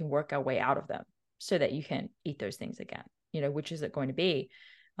 or we can work our way out of them so that you can eat those things again, which is it going to be?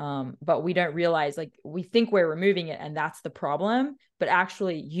 But we don't realize, like, we think we're removing it and that's the problem, but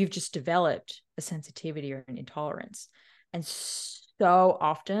actually you've just developed a sensitivity or an intolerance. And so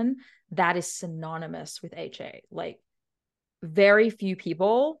often that is synonymous with HA. Like, very few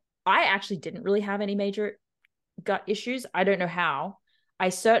people, I actually didn't really have any major gut issues. I don't know how. I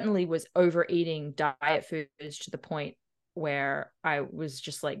certainly was overeating diet foods to the point where I was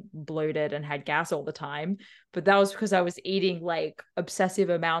just like bloated and had gas all the time. But that was because I was eating like obsessive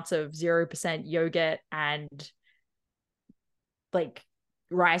amounts of 0% yogurt and like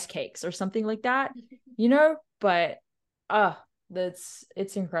rice cakes or something like that, But it's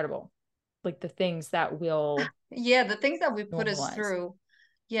incredible. Like the things that will Yeah, the things that we put us normalize. through.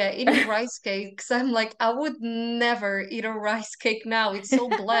 Yeah, eating rice cakes. I'm like, I would never eat a rice cake now. It's so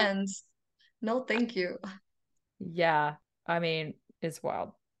bland. No, thank you. Yeah, I mean, it's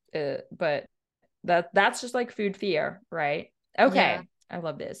wild. But that's just like food fear, right? Yeah. Okay, I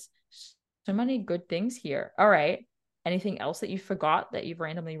love this. So many good things here. All right. Anything else that you forgot that you've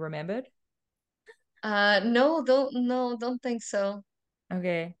randomly remembered? No, don't think so.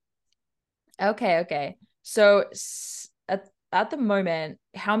 Okay. Okay. So at the moment,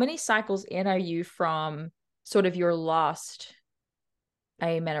 how many cycles in are you from sort of your last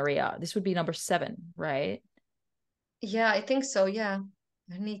amenorrhea? This would be number 7, right? Yeah, I think so. Yeah.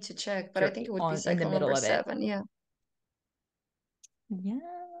 I need to check, but I You're think it would be on in the cycle number middle of it. 7. Yeah.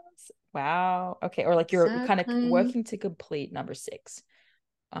 Yes. Wow. Okay. Or like you're kind of Exactly. working to complete number 6.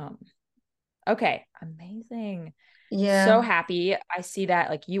 Um, okay. Amazing. So Yeah. happy. I see that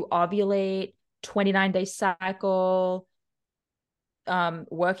like you ovulate, 29-day cycle,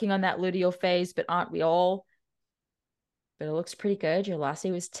 working on that luteal phase, but aren't we all? But it looks pretty good. Your last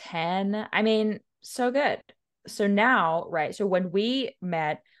day was 10. I mean, so good. So now, right? So when we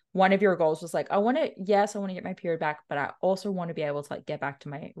met, one of your goals was like, yes, I want to get my period back, but I also want to be able to like get back to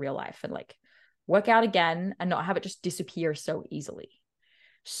my real life and like work out again and not have it just disappear so easily.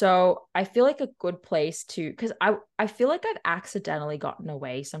 So I feel like a good place to, because I feel like I've accidentally gotten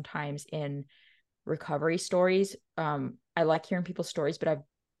away sometimes in recovery stories. I like hearing people's stories, but I've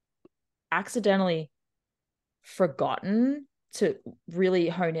accidentally forgotten to really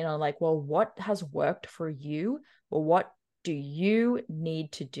hone in on like, well, what has worked for you? Well, what do you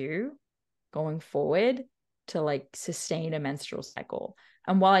need to do going forward to like sustain a menstrual cycle?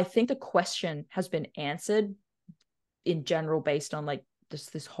 And while I think the question has been answered in general based on like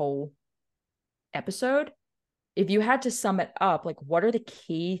this whole episode. If you had to sum it up, like what are the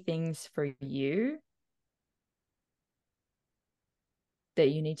key things for you that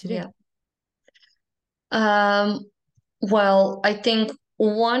you need to do? Yeah. Um, well, I think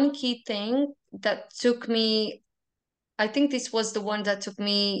one key thing that took me, I think this was the one that took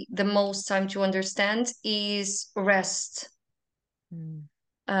me the most time to understand is rest. Mm.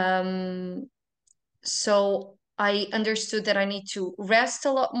 Um, so I understood that I need to rest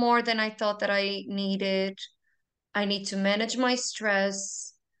a lot more than I thought that I needed. I need to manage my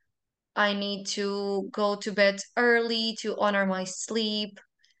stress. I need to go to bed early to honor my sleep.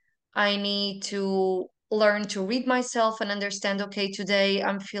 I need to learn to read myself and understand, okay, today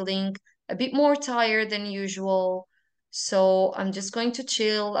I'm feeling a bit more tired than usual. So I'm just going to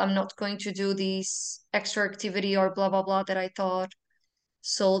chill. I'm not going to do this extra activity or blah, blah, blah that I thought.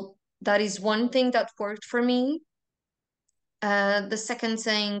 So that is one thing that worked for me. The second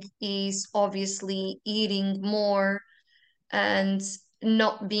thing is obviously eating more and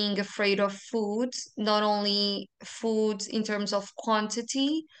not being afraid of food, not only food in terms of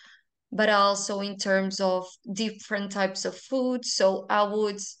quantity, but also in terms of different types of food. So I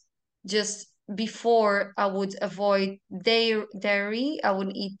would just before I would avoid dairy. I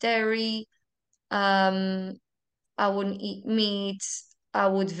wouldn't eat dairy. Um, I wouldn't eat meat. I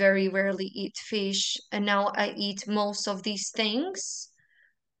would very rarely eat fish, and now I eat most of these things.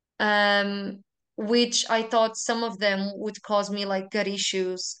 Um, which I thought some of them would cause me like gut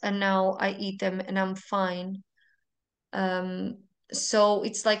issues, and now I eat them and I'm fine. Um, so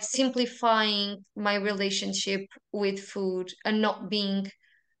it's like simplifying my relationship with food and not being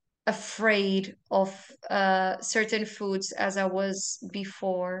afraid of certain foods as I was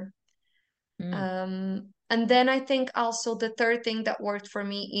before. Mm. And then I think also the third thing that worked for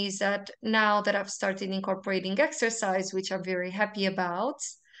me is that now that I've started incorporating exercise, which I'm very happy about,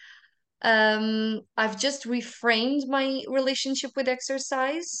 I've just reframed my relationship with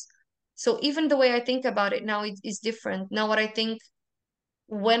exercise. So even the way I think about it now is different. Now, what I think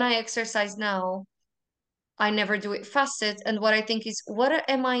when I exercise now, I never do it fasted. And what I think is, what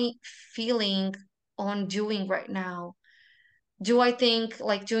am I feeling on doing right now? Do I think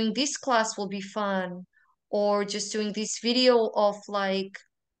like doing this class will be fun, or just doing this video of like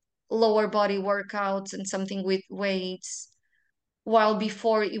lower body workouts and something with weights? While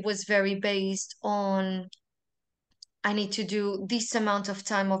before it was very based on I need to do this amount of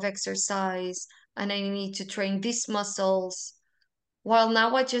time of exercise and I need to train these muscles. While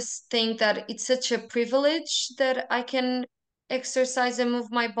now I just think that it's such a privilege that I can exercise and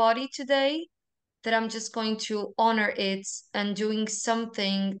move my body today that I'm just going to honor it and doing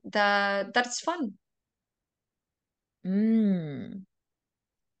something that's fun. Mm.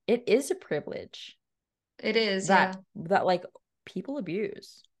 It is a privilege It is, yeah. that like people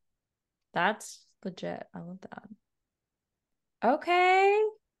abuse. That's legit. I love that. Okay.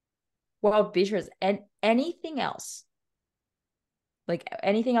 Well, Beatrice, and anything else? Like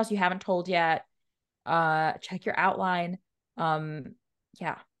anything else you haven't told yet? Check your outline.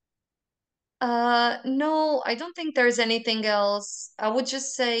 Yeah. No, I don't think there's anything else. I would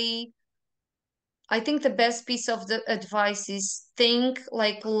just say I think the best piece of the advice is think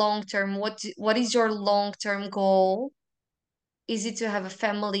like long term. What is your long term goal? Is it to have a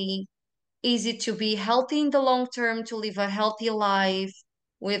family? Is it to be healthy in the long term, to live a healthy life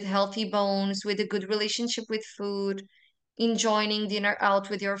with healthy bones, with a good relationship with food, enjoying dinner out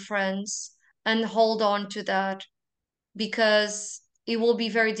with your friends, and hold on to that because it will be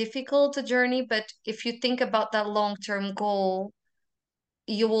very difficult a journey, but if you think about that long term goal,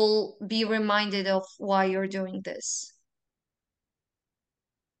 you will be reminded of why you're doing this.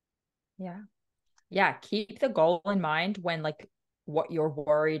 Yeah. Yeah. Keep the goal in mind when like what you're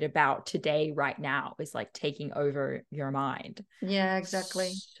worried about today, right now, is like taking over your mind. Yeah,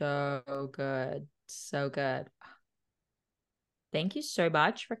 exactly. So good. So good. Thank you so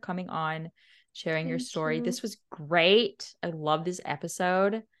much for coming on, sharing your Thank story. you. This was great. I love this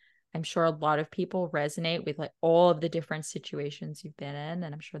episode. I'm sure a lot of people resonate with like all of the different situations you've been in.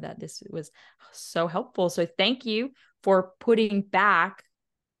 And I'm sure that this was so helpful. So thank you for putting back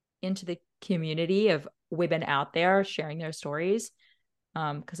into the community of women out there sharing their stories.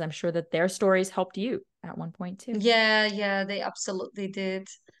 Because I'm sure that their stories helped you at one point too. Yeah, yeah, they absolutely did.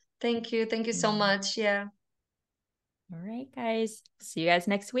 Thank you. Thank you so Yeah. much. Yeah. All right, guys. See you guys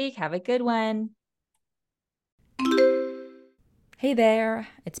next week. Have a good one. Hey there,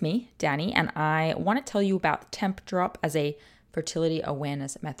 it's me, Danny, and I want to tell you about Temp Drop as a fertility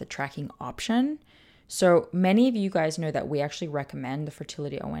awareness method tracking option. So, many of you guys know that we actually recommend the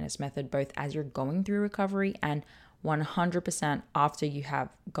fertility awareness method both as you're going through recovery and 100% after you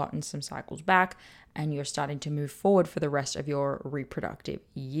have gotten some cycles back and you're starting to move forward for the rest of your reproductive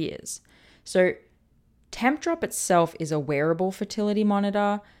years. So Temp Drop itself is a wearable fertility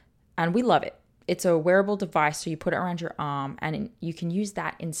monitor, and we love it. It's a wearable device, so you put it around your arm, and you can use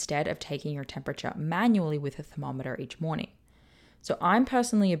that instead of taking your temperature manually with a thermometer each morning. So I'm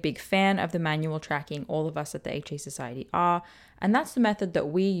personally a big fan of the manual tracking. All of us at the HA Society are, and that's the method that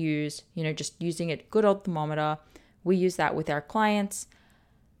we use, just using a good old thermometer. We use that with our clients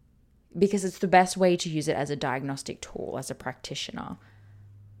because it's the best way to use it as a diagnostic tool as a practitioner.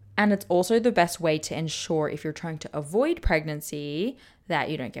 And it's also the best way to ensure, if you're trying to avoid pregnancy, that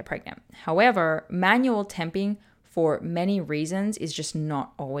you don't get pregnant. However, manual temping for many reasons is just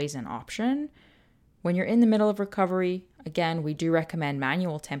not always an option. When you're in the middle of recovery, again, we do recommend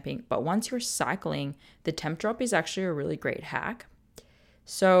manual temping, but once you're cycling, the Temp Drop is actually a really great hack.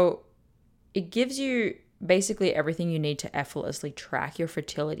 So it gives you basically everything you need to effortlessly track your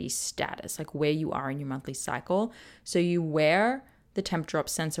fertility status, like where you are in your monthly cycle. So you wear the Temp Drop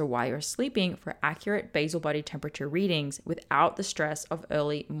sensor while you're sleeping for accurate basal body temperature readings without the stress of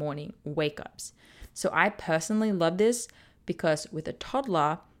early morning wake-ups. So I personally love this because with a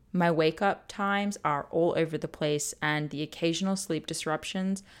toddler, my wake-up times are all over the place, and the occasional sleep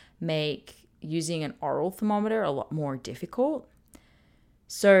disruptions make using an oral thermometer a lot more difficult.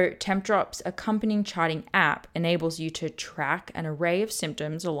 So Temp Drop's accompanying charting app enables you to track an array of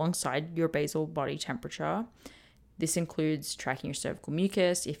symptoms alongside your basal body temperature. This includes tracking your cervical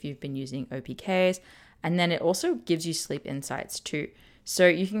mucus if you've been using OPKs, and then it also gives you sleep insights too. So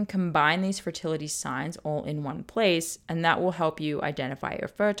you can combine these fertility signs all in one place, and that will help you identify your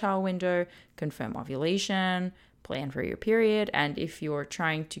fertile window, confirm ovulation, plan for your period, and if you're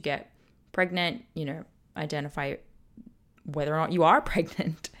trying to get pregnant, identify whether or not you are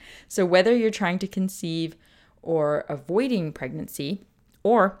pregnant. So whether you're trying to conceive or avoiding pregnancy,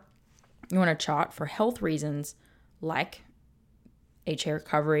 or you want to chart for health reasons like HA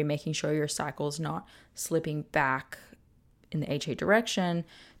recovery, making sure your cycle's not slipping back in the HA direction,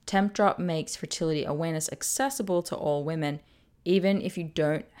 Temp Drop makes fertility awareness accessible to all women, even if you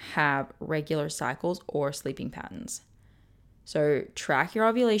don't have regular cycles or sleeping patterns. So track your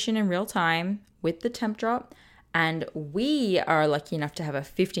ovulation in real time with the Temp Drop, and we are lucky enough to have a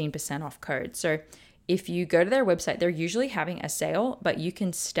 15% off code. So if you go to their website, they're usually having a sale, but you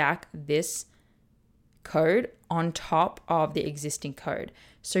can stack this code on top of the existing code.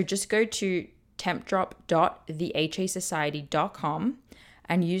 So just go to tempdrop.thehasociety.com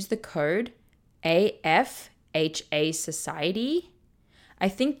and use the code AFHA Society. I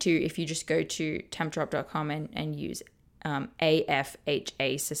think too, if you just go to tempdrop.com and use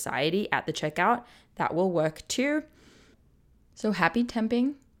AFHA Society at the checkout, that will work too. So happy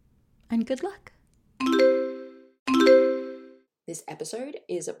temping and good luck. This episode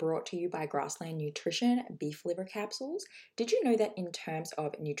is brought to you by Grassland Nutrition beef liver capsules. Did you know that in terms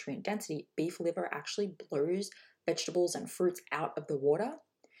of nutrient density, beef liver actually blows vegetables and fruits out of the water?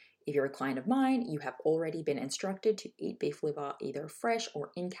 If you're a client of mine, you have already been instructed to eat beef liver either fresh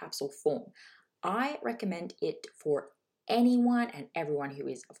or in capsule form. I recommend it for anyone and everyone who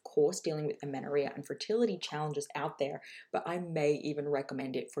is, of course, dealing with amenorrhea and fertility challenges out there, but I may even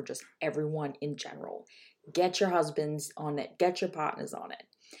recommend it for just everyone in general. Get your husbands on it, get your partners on it.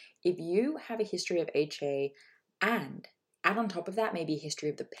 If you have a history of HA and add on top of that maybe a history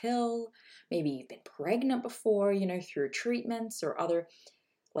of the pill, maybe you've been pregnant before, through treatments or other,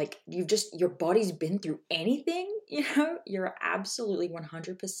 your body's been through anything, you're absolutely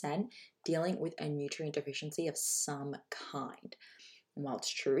 100% dealing with a nutrient deficiency of some kind. And while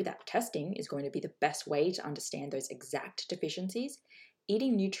it's true that testing is going to be the best way to understand those exact deficiencies,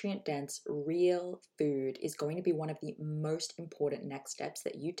 eating nutrient-dense, real food is going to be one of the most important next steps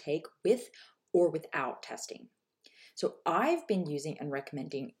that you take with or without testing. So I've been using and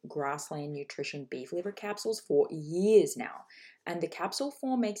recommending Grassland Nutrition beef liver capsules for years now. And the capsule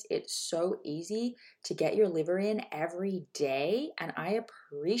form makes it so easy to get your liver in every day. And I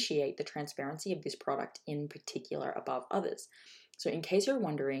appreciate the transparency of this product in particular above others. So in case you're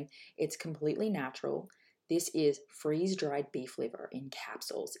wondering, it's completely natural. This is freeze-dried beef liver in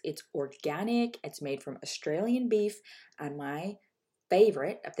capsules. It's organic, it's made from Australian beef, and my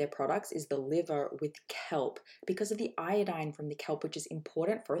favorite of their products is the liver with kelp because of the iodine from the kelp, which is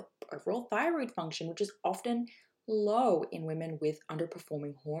important for overall thyroid function, which is often low in women with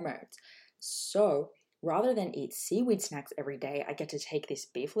underperforming hormones. So rather than eat seaweed snacks every day, I get to take this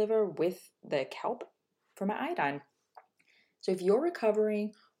beef liver with the kelp for my iodine. So if you're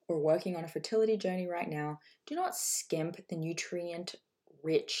recovering or working on a fertility journey right now, do not skimp the nutrient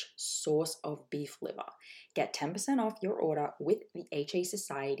rich source of beef liver. Get 10% off your order with the HA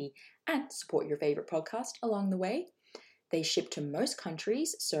Society and support your favorite podcast along the way. They ship to most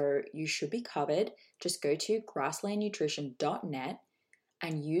countries, so you should be covered. Just go to grasslandnutrition.net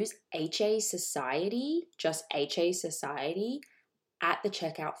and use HA Society, just HA Society, at the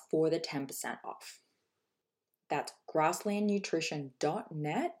checkout for the 10% off. That's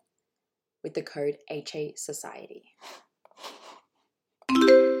grasslandnutrition.net with the code HA Society.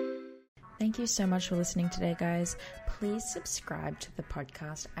 Thank you so much for listening today, guys. Please subscribe to the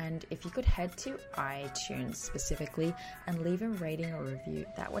podcast, and if you could head to iTunes specifically and leave a rating or review,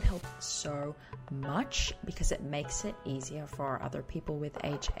 that would help so much because it makes it easier for other people with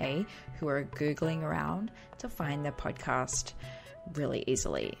HA who are Googling around to find the podcast really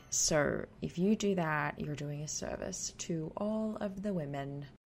easily. So if you do that, you're doing a service to all of the women